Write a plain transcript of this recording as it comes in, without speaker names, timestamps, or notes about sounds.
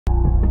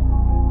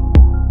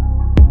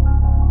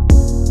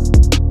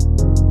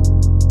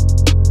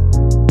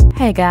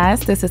Hey guys,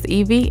 this is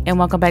Evie and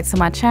welcome back to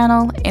my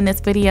channel. In this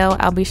video,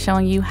 I'll be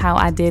showing you how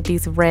I did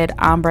these red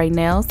ombre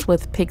nails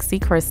with Pixie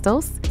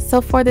Crystals.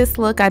 So for this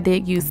look, I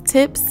did use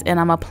tips and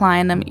I'm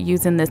applying them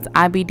using this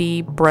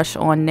IBD brush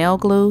on nail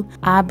glue.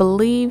 I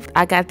believe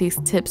I got these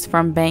tips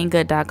from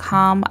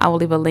banggood.com. I will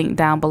leave a link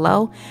down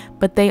below,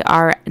 but they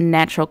are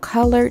natural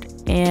colored,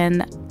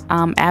 and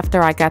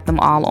after I got them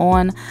all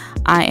on,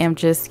 I am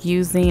just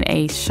using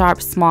a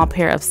sharp small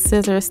pair of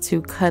scissors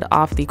to cut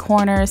off the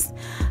corners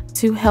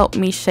to help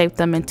me shape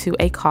them into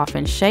a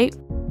coffin shape.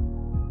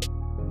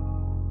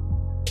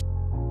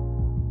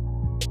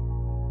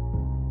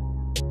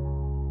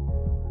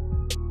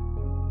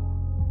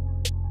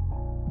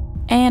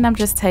 And I'm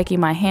just taking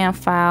my hand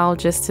file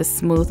just to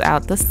smooth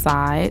out the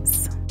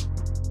sides.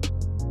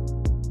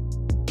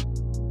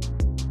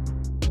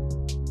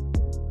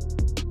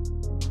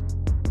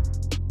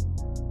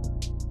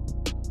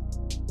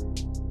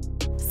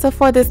 So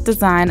for this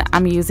design,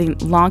 I'm using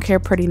Long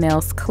Hair Pretty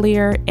Nails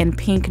Clear and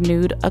Pink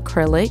Nude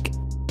Acrylic,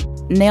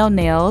 Nail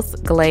Nails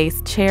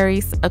Glazed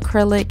Cherries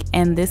Acrylic,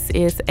 and this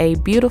is a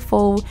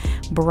beautiful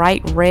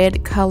bright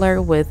red color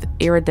with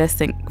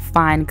iridescent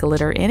fine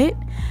glitter in it.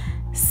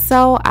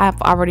 So I've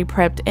already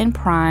prepped and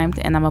primed,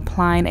 and I'm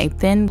applying a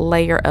thin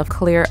layer of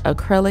clear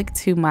acrylic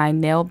to my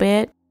nail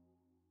bed.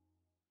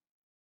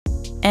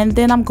 And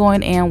then I'm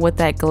going in with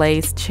that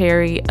glazed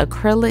cherry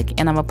acrylic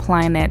and I'm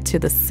applying that to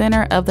the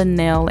center of the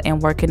nail and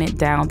working it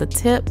down the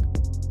tip.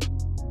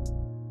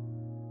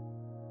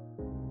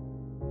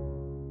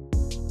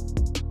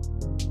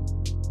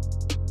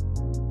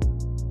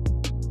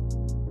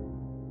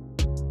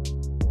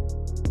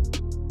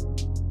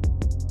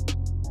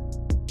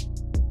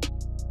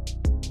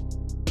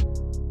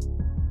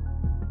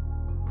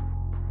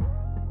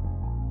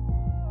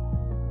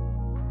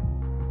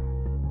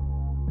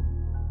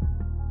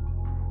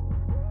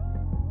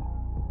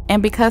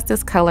 And because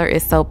this color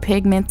is so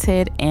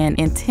pigmented and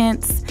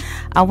intense,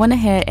 I went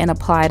ahead and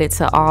applied it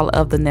to all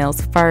of the nails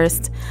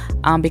first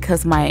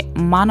because my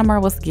monomer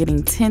was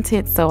getting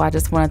tinted. So I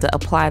just wanted to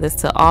apply this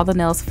to all the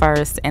nails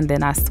first, and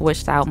then I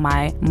switched out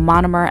my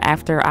monomer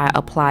after I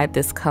applied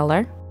this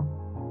color.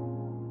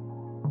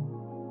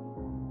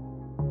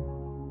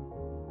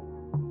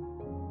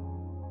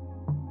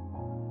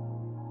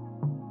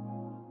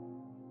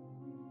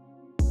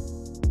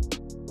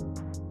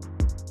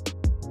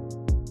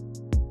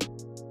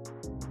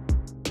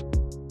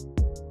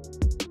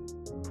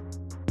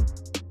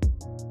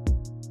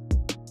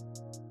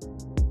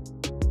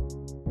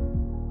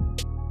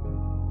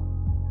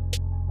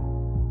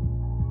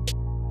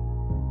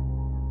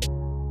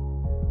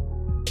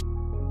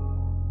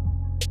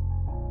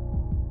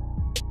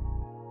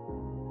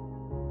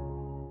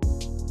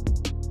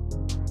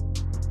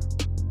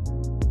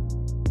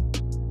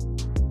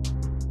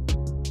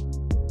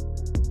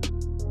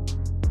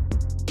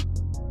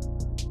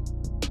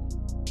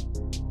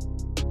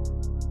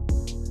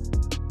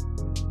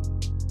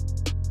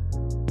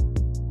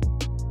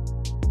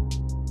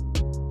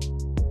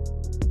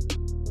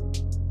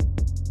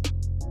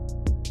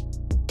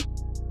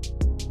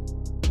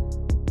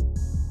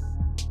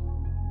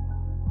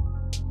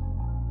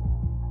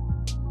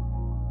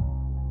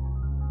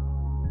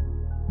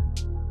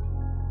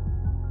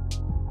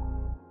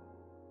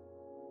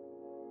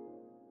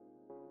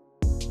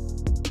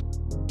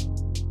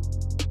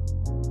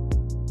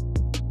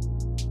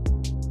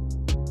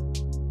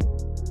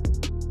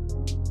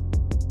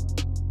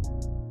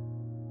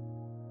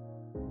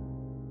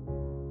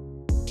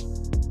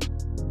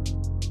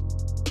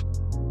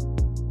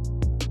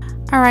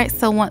 Alright,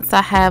 so once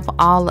I have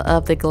all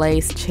of the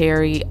glazed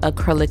cherry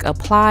acrylic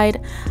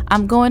applied,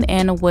 I'm going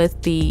in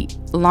with the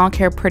Long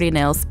Hair Pretty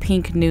Nails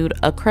Pink Nude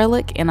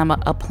Acrylic, and I'm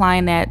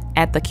applying that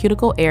at the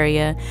cuticle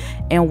area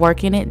and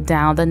working it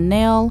down the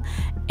nail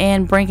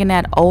and bringing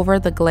that over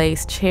the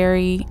glazed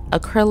cherry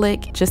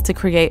acrylic just to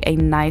create a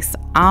nice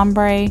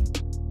ombre.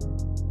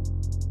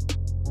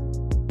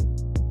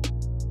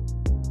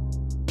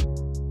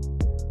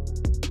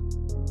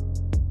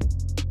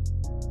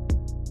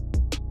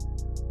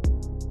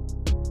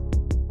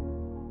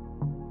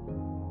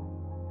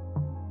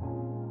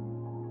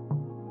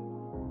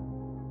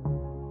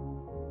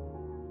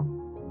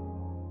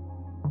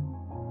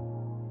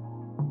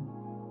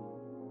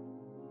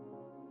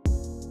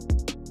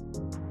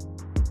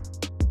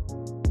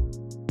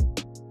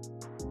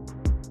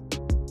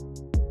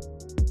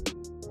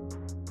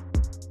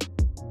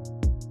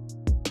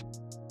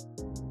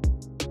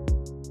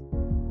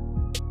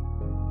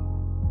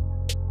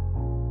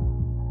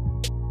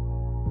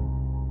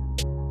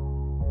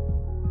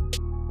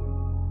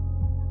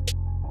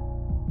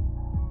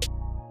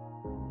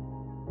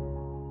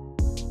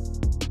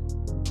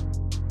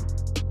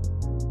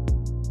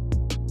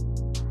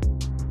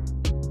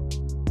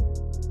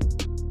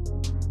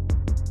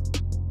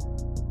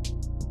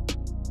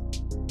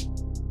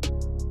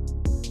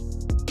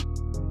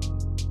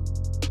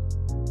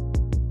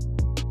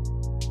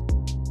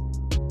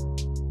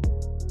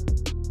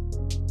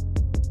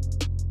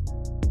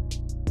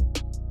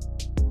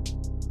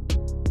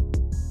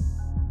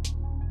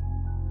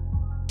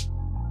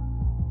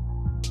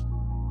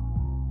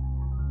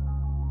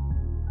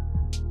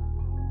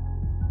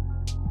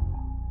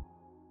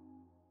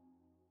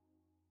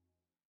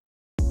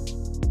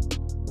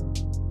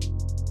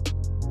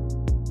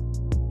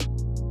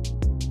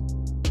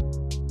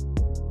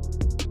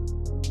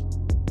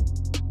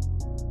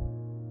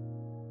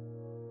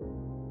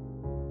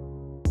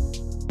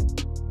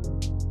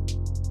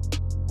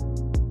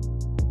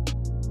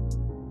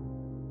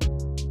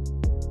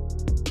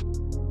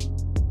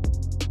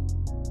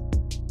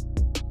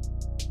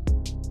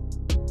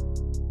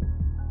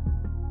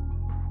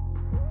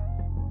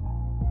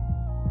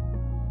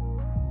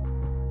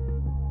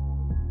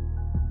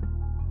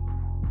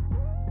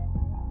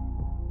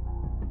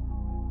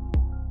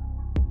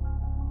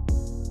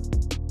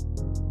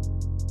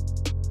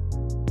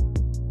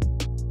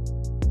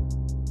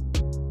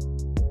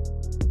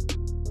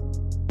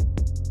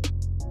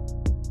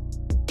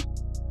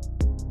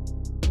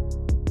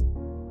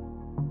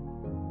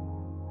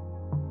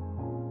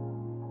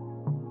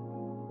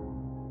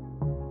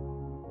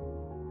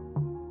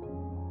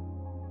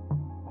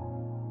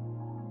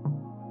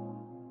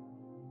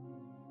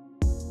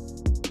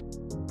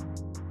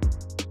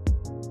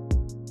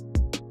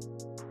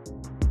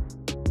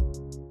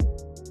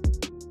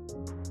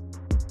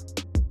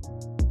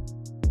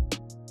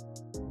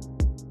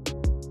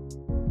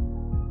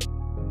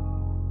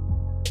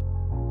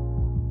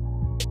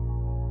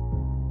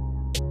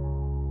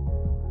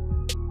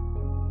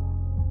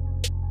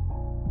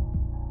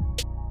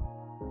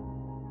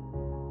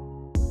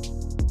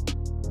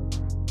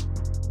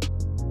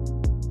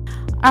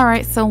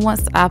 Alright, so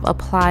once I've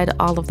applied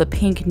all of the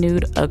pink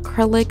nude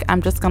acrylic,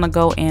 I'm just going to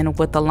go in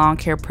with the Long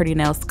Hair Pretty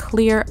Nails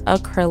clear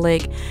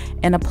acrylic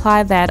and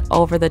apply that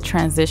over the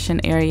transition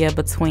area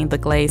between the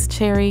glazed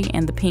cherry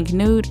and the pink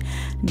nude,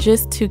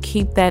 just to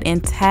keep that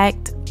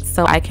intact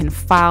so I can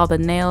file the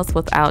nails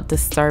without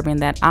disturbing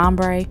that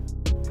ombre.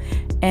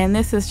 And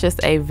this is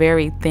just a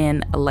very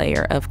thin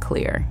layer of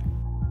clear.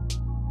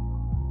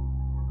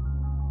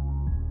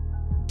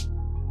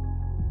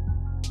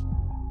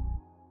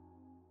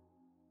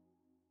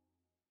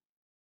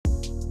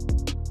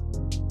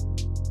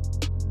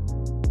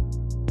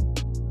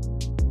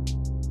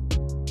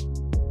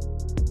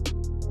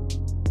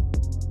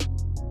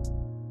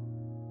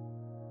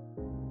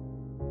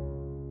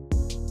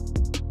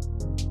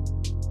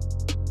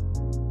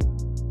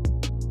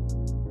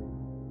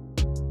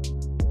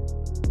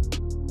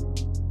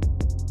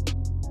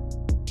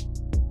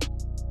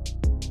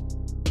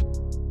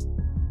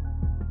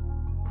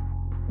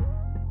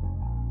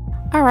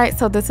 Alright,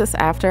 so this is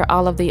after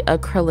all of the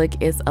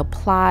acrylic is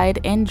applied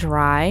and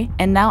dry.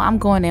 And now I'm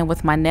going in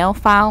with my nail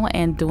file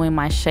and doing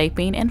my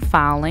shaping and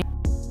filing.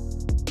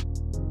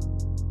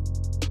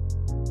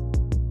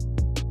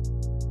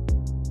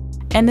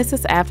 And this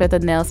is after the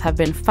nails have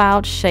been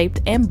filed,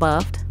 shaped, and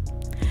buffed.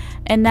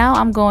 And now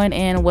I'm going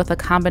in with a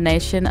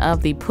combination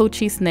of the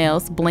Poochie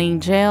Snails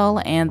Bling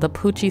Gel and the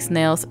Poochie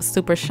Snails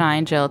Super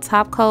Shine Gel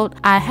Top Coat.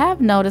 I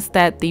have noticed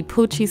that the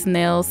Poochie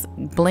Snails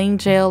Bling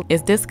Gel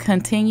is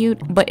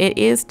discontinued, but it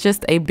is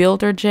just a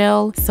builder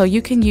gel. So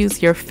you can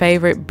use your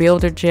favorite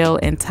builder gel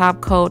and top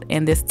coat,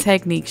 and this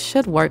technique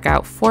should work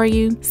out for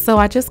you. So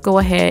I just go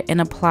ahead and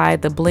apply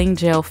the Bling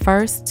Gel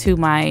first to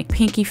my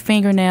pinky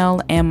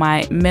fingernail and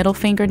my middle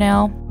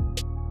fingernail.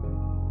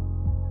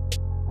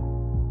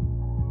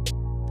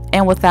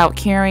 And without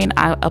caring,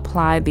 I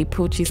apply the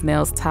Poochie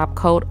Snails top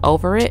coat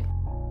over it.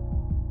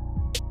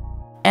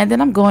 And then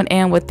I'm going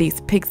in with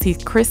these Pixie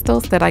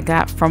Crystals that I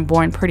got from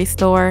Born Pretty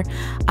store.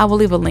 I will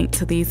leave a link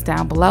to these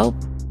down below.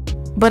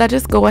 But I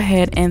just go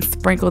ahead and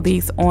sprinkle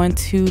these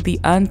onto the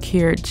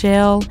uncured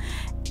gel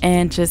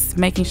and just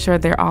making sure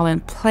they're all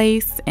in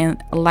place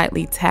and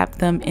lightly tap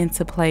them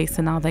into place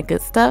and all that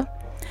good stuff.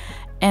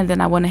 And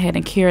then I went ahead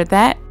and cured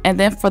that. And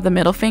then for the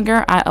middle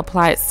finger, I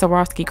applied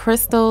Swarovski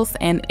crystals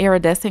and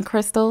iridescent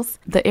crystals.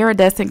 The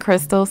iridescent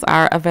crystals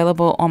are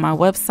available on my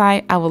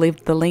website. I will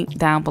leave the link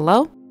down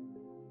below.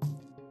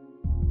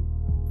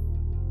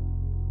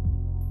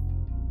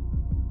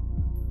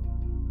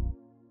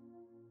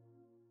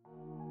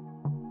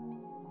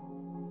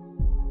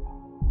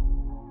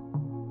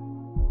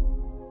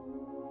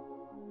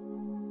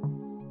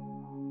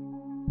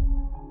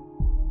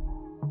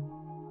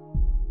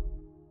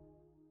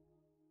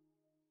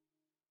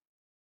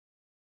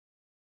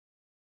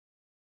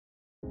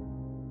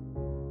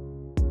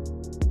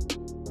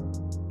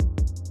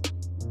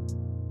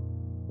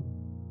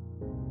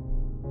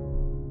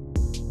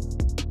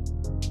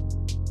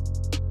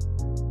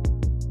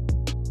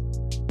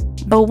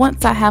 But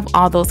once I have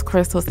all those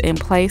crystals in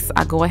place,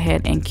 I go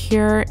ahead and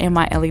cure in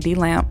my LED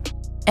lamp.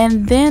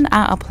 And then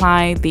I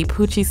apply the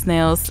Poochie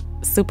Snails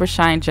Super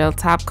Shine Gel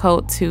Top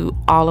Coat to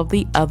all of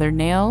the other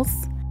nails.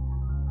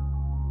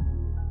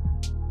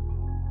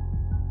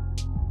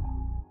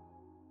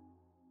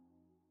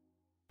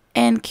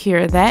 And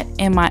cure that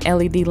in my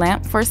LED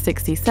lamp for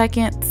 60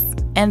 seconds.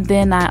 And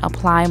then I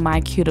apply my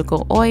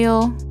cuticle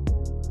oil.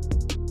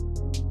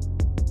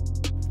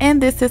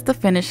 And this is the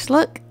finished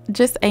look.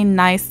 Just a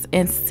nice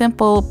and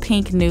simple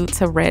pink nude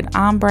to red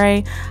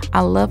ombre. I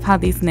love how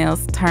these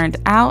nails turned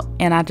out,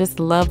 and I just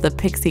love the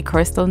Pixie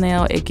Crystal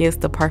nail. It gives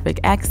the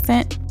perfect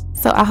accent.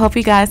 So I hope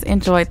you guys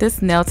enjoyed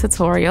this nail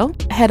tutorial.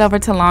 Head over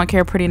to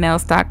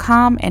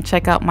longhairprettynails.com and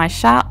check out my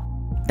shop.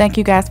 Thank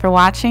you guys for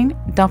watching.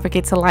 Don't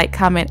forget to like,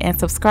 comment, and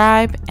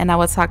subscribe, and I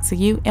will talk to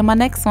you in my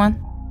next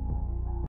one.